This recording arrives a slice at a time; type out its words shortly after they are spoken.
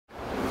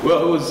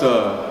Well, it was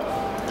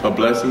a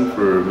blessing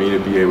for me to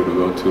be able to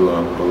go to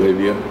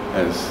Bolivia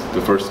as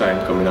the first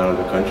time coming out of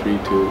the country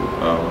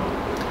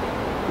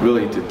to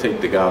really to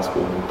take the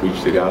gospel and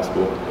preach the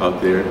gospel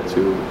out there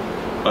to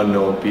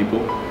unknown people,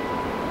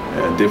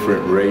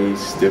 different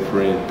race,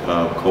 different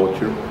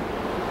culture,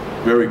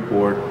 very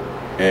poor,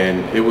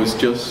 and it was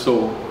just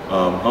so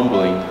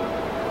humbling.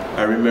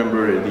 I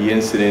remember the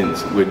incident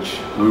which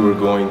we were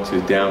going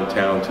to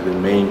downtown to the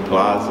main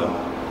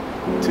plaza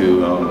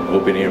to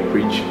open air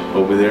preach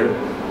over there,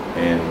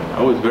 and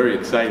I was very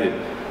excited,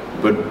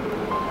 but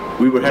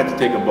we had to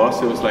take a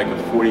bus. It was like a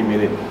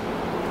 40-minute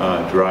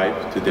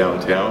drive to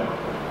downtown,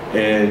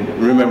 and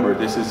remember,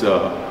 this is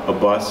a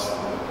bus.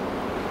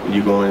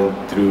 You're going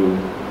through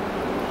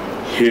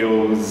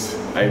hills.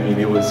 I mean,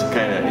 it was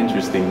kind of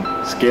interesting,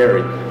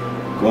 scary,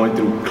 going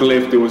through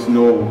cliff. There was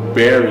no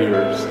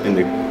barriers in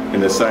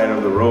the side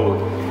of the road,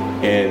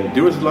 and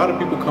there was a lot of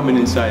people coming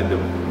inside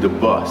the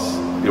bus.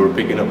 They were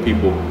picking up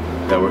people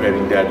that were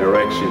heading that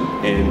direction,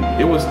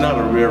 and it was not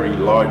a very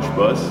large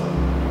bus,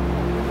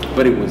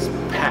 but it was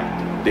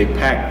packed. They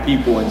packed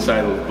people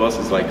inside those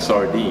buses like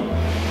sardines.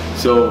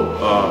 So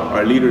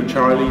our leader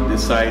Charlie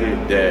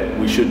decided that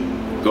we should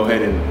go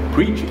ahead and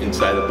preach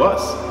inside the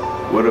bus.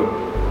 What a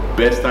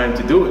best time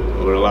to do it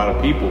with a lot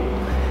of people.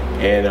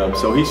 And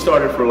so he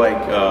started for like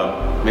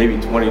maybe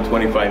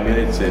 20-25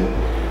 minutes,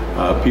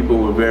 and people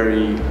were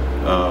very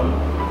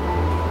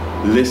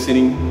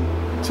listening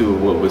to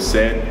what was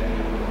said.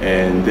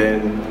 And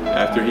then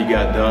after he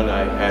got done,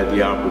 I had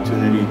the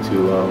opportunity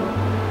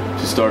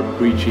to start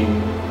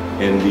preaching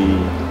in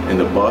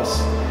the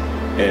bus.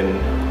 And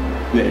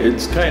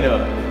it's kind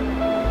of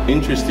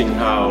interesting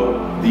how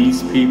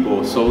these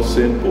people, so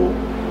simple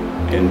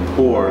and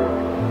poor,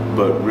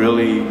 but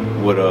really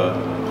with a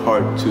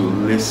heart to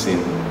listen.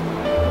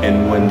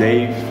 And when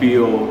they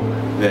feel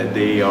that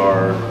they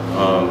are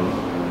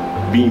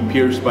being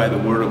pierced by the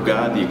Word of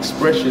God, the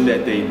expression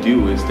that they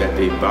do is that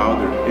they bow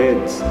their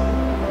heads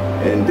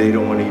and they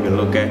don't want to even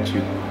look at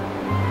you.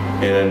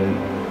 And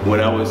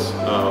when I was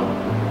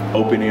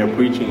open air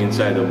preaching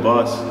inside the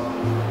bus,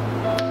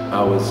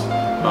 I was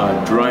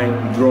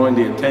drawing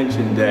the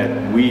attention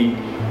that we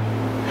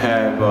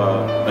have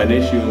an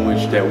issue in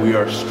which that we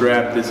are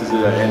strapped. This is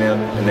an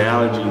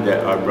analogy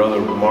that our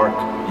brother Mark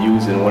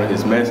used in one of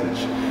his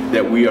messages,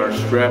 that we are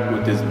strapped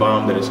with this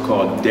bomb that is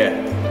called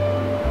death,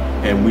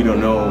 and we don't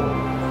know.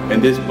 And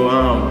this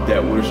bomb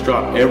that we're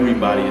strapped,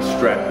 everybody is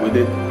strapped with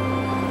it.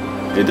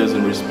 It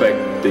doesn't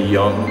respect the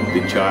young,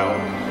 the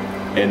child.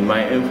 And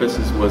my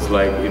emphasis was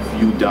like,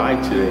 if you die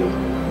today,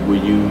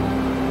 will you,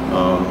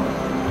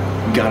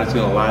 God is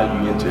going to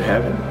allow you into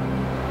heaven?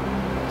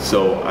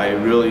 So I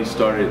really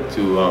started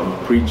to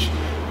preach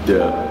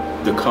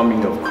the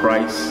coming of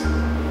Christ,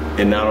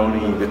 and not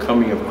only the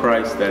coming of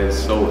Christ that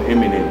is so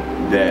imminent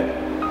that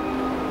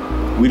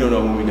we don't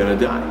know when we're going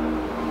to die.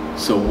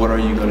 So what are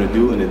you going to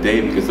do in the day?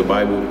 Because the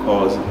Bible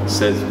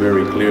says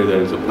very clear that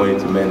it's appointed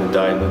to man to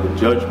die another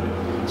judgment.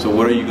 So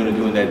what are you going to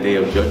do in that day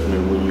of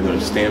judgment when you're going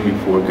to stand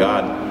before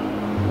God?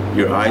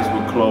 Your eyes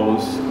will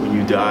close when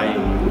you die,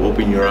 and you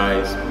open your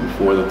eyes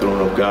before the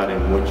throne of God,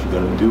 and what you're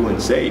going to do and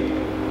say.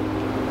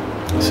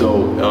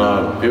 So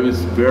it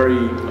was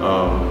very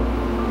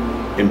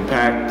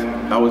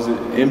I was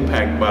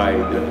impacted by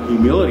the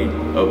humility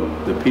of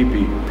the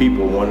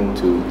people wanting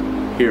to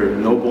hear.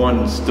 No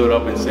one stood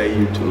up and say,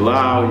 "You're too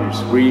loud, you're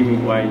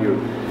screaming,"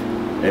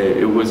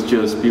 it was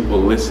just people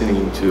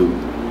listening to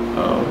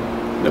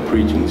the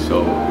preaching.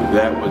 So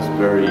that was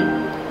very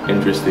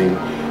interesting.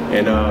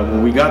 And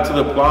when we got to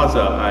the plaza,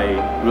 I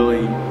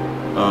really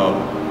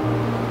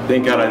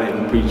thank God I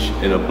didn't preach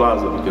in a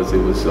plaza, because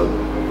it was a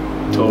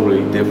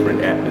totally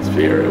different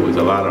atmosphere. It was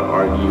a lot of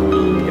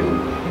arguing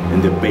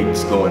and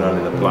debates going on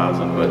in the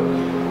plaza. But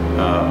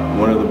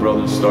one of the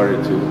brothers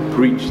started to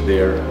preach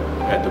there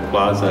at the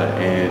plaza,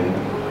 and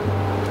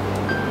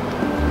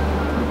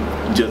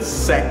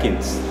just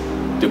seconds,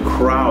 the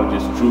crowd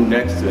just drew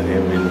next to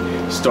him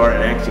and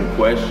started asking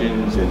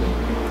questions,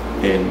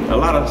 and a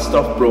lot of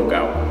stuff broke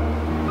out,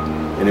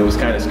 and it was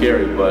kind of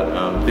scary. But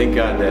thank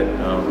God that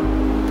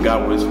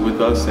God was with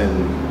us,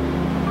 and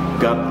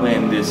God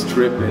planned this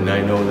trip, and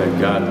I know that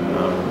God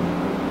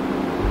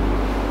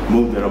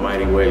moved in a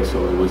mighty way.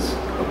 So it was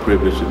a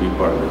privilege to be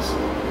part of this.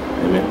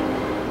 Amen.